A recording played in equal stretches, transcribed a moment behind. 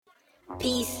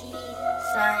Peace,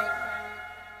 sign,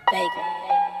 Baker.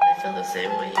 I feel the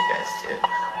same way you guys do.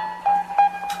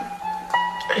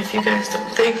 If you guys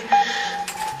don't think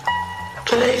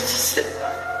that I used to sit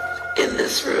in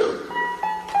this room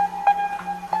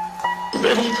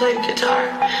when he played guitar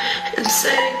and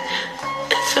sang,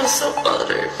 I feel so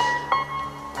honored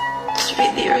to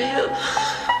be near him.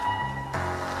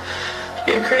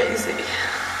 You're crazy.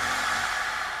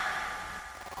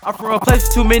 I'm from a place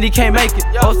too many can't make it.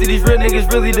 Most of these real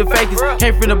niggas really the fakest.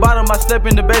 Came from the bottom, I slept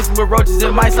in the basement with roaches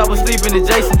and mice, I was sleeping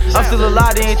adjacent. I'm still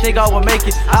alive, they ain't think I would make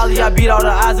it. Ali, I beat all the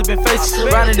odds I've been facing.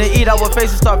 Grinding to eat, I would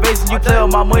face starvation. You play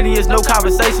on my money, it's no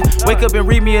conversation. Wake up and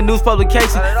read me a news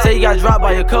publication. Say he got dropped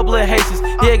by a couple of Haitians.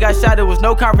 He got shot, it was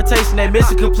no confrontation. They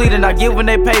mission complete and I give when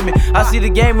they payment. I see the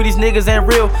game with these niggas ain't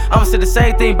real. I'ma say the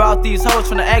same thing about these hoes.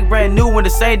 From the act brand new when the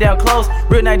same down close.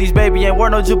 Real 90s baby ain't wear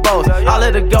no jabos. I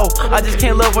let her go, I just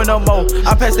can't love her no more.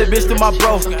 I pass that bitch to my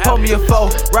bro, hold me a foe.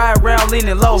 Ride around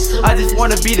leaning low, I just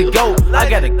wanna be the GOAT. I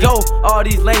gotta go, all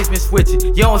these lanes been switching.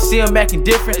 You don't see them acting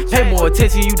different. Pay more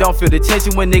attention, you don't feel the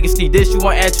tension. When niggas see this, you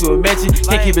won't add to a mention.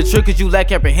 Can't keep it true cause you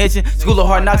lack apprehension. School of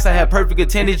hard knocks, I had perfect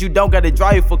attendance. You don't gotta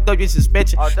drive, you fucked up your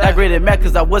suspension. Not great at math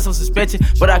cause I was on suspension,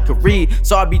 but I could read,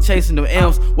 so I be chasing them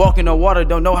M's. Walking on water,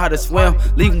 don't know how to swim.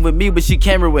 Leaving with me, but she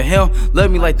came here with him. Love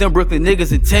me like them Brooklyn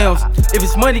niggas and Timbs. If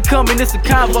it's money coming, it's a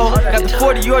combo. Got the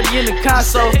 40 already in the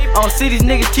console. I don't see these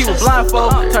niggas keep a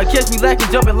blindfold. Try to catch me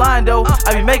lacking, jumping line though.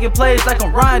 I be making plays like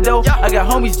I'm Rondo. I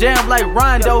got homies jammed like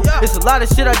Rondo. It's a lot of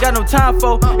shit I got no time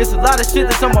for. It's a lot of shit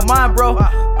that's on my mind, bro.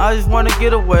 I just wanna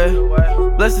get away.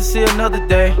 Blessed to see another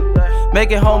day.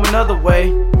 Make it home another way.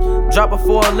 Drop it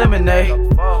for a lemonade.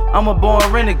 I'm a born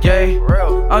renegade.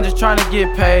 I'm just trying to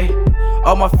get paid.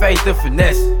 All my faith and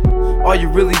finesse. Are you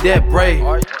really that brave?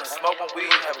 Smoking weed,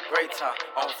 have a great time.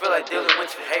 I don't feel like dealing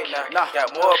with your hate now.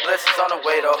 Got more blessings on the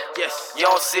way though. Yes. You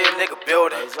don't see a nigga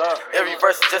building. Every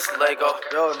verse is just a Lego.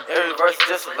 Every verse is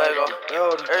just a Lego.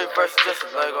 Every verse is just a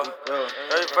Lego.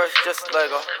 Every verse is just a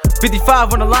Lego.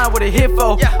 55 on the line with a hit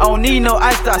for. I don't need no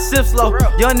ice, I sip slow.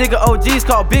 Young nigga OGs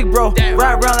called big bro.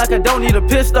 Ride around like I don't need a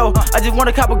pistol. I just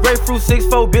wanna cop a grapefruit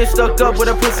 6'4". Bitch stuck up with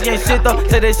a pussy ain't shit though.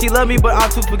 Say that she love me, but I'm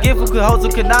too forgetful. Cause hoes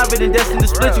are conniving and destined to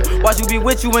split you. Watch you be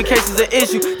with you in case it's an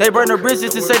issue. They burn their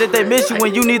bridges and say that they miss you.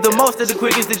 When you need the most, they're the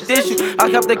quickest to dish you.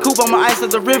 I cop that coupe on my ice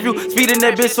as a review. Speeding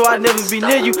that bitch so I never be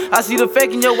near you. I see the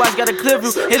fake in your watch, got a clip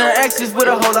view. Interactions with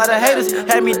a whole lot of haters.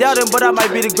 Had me doubting, but I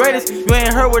might be the greatest. You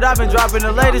ain't heard what I've been dropping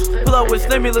the latest. Pull up with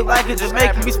Slimmy, look like a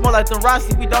Jamaican. We smell like the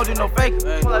Rossi, we don't do no faking.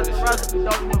 Smell like the Rossi, we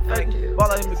don't do no faking. Ball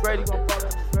like McGrady, gon' ball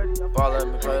like McGrady. Ball like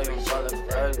McGrady, ball like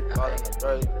McGrady, ball like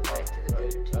McGrady.